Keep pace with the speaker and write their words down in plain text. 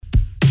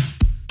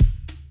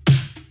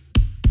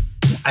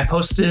I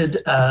posted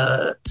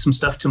some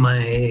stuff to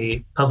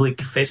my public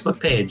Facebook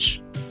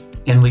page,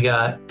 and we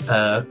got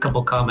a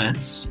couple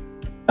comments.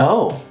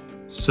 Oh,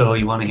 So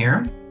you want to hear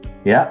them?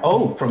 yeah.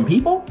 Oh, from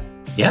people?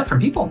 Yeah, from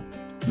people.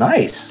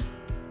 Nice.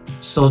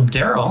 So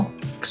Daryl,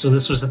 so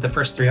this was at the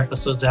first 3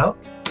 episodes out,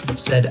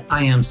 said,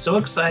 I am so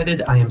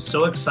excited. I am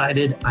so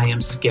excited. I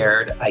am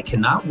scared. I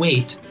cannot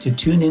wait to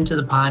tune into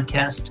the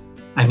podcast.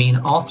 I mean,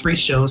 all 3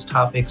 shows'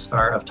 topics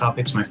are of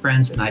topics my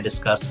friends and I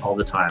discuss all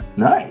the time.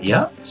 Nice.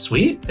 Yep,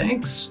 sweet.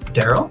 Thanks,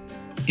 Daryl.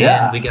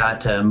 Yeah. And we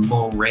got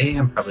Mo Ray,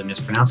 I'm probably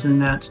mispronouncing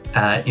that,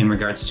 in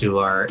regards to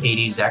our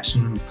 80s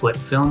action flick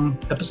film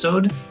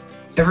episode.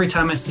 Every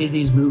time I see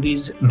these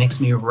movies, it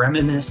makes me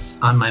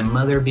reminisce on my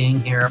mother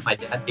being here, my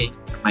dad being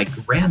here, my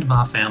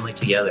grandma family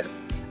together.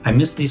 I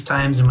miss these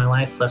times in my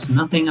life, plus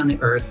nothing on the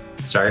earth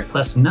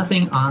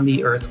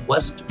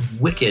wasn't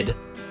wicked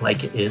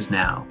like it is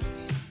now.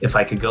 If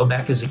I could go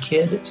back as a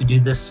kid to do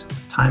this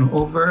time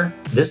over,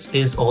 this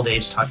is old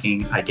age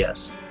talking, I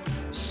guess.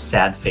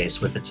 Sad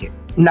face with a tear.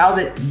 Now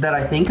that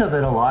I think of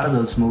it, a lot of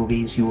those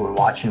movies you were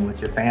watching with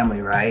your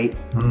family, right?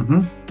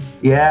 Mm-hmm.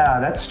 Yeah,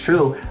 that's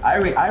true. I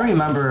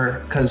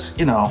remember, because,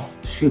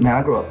 shoot, man,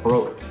 I grew up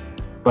broke.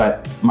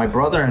 But my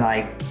brother and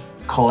I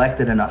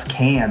collected enough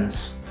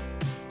cans,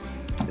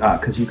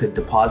 because you could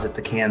deposit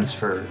the cans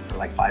for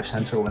like 5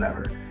 cents or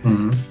whatever.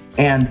 Mm-hmm.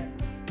 And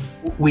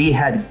we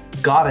had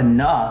got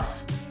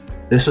enough,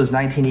 this was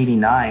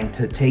 1989,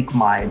 to take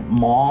my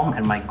mom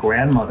and my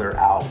grandmother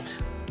out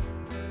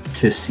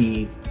to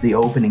see the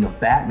opening of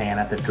Batman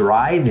at the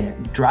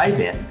drive-in,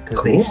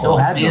 because they still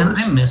had those.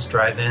 I miss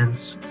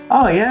drive-ins.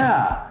 Oh,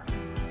 yeah.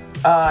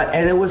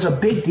 And it was a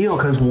big deal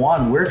because,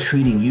 one, we're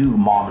treating you,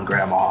 Mom and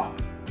Grandma,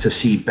 to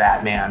see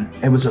Batman.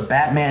 It was a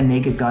Batman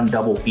Naked Gun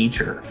double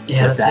feature.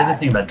 Yeah, that's the other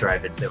thing about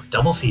drive-ins. They were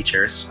double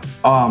features.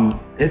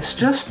 It's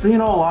just, a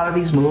lot of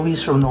these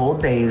movies from the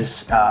old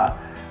days,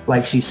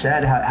 like she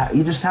said,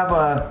 you just have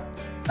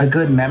a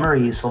good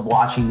memories of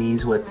watching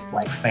these with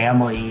like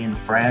family and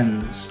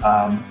friends.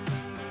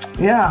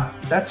 Yeah,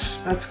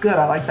 that's good.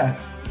 I like that.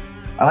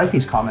 I like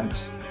these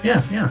comments.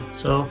 Yeah.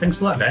 So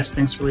thanks a lot, guys.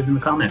 Thanks for leaving the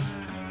comment.